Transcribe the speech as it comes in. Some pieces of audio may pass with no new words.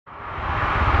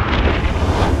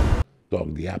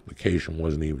Dog, the application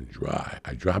wasn't even dry.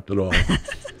 I dropped it off,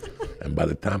 and by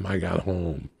the time I got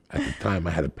home, at the time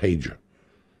I had a pager,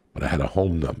 but I had a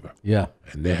home number. Yeah.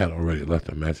 And they had already left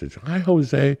a message. Hi,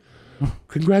 Jose.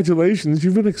 Congratulations,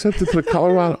 you've been accepted to the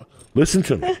Colorado. Listen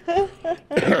to me.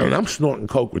 And I'm snorting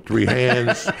coke with 3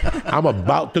 hands. I'm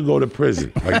about to go to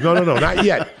prison. Like, no, not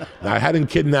yet. I hadn't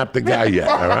kidnapped the guy yet,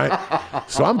 all right?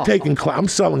 So I'm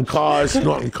selling cars,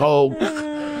 snorting coke.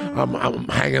 I'm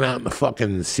hanging out in the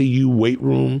fucking CU weight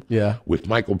room with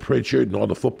Michael Pritchard and all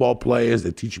the football players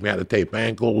that teach me how to tape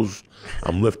ankles.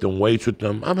 I'm lifting weights with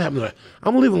them.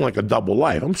 I'm living like a double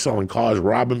life. I'm selling cars,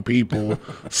 robbing people,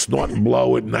 snorting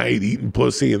blow at night, eating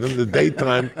pussy, and then the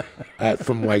daytime,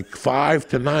 from like 5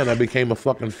 to 9, I became a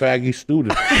fucking faggy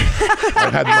student. I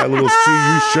had my little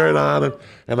CU shirt on,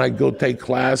 and I'd go take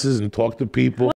classes and talk to people.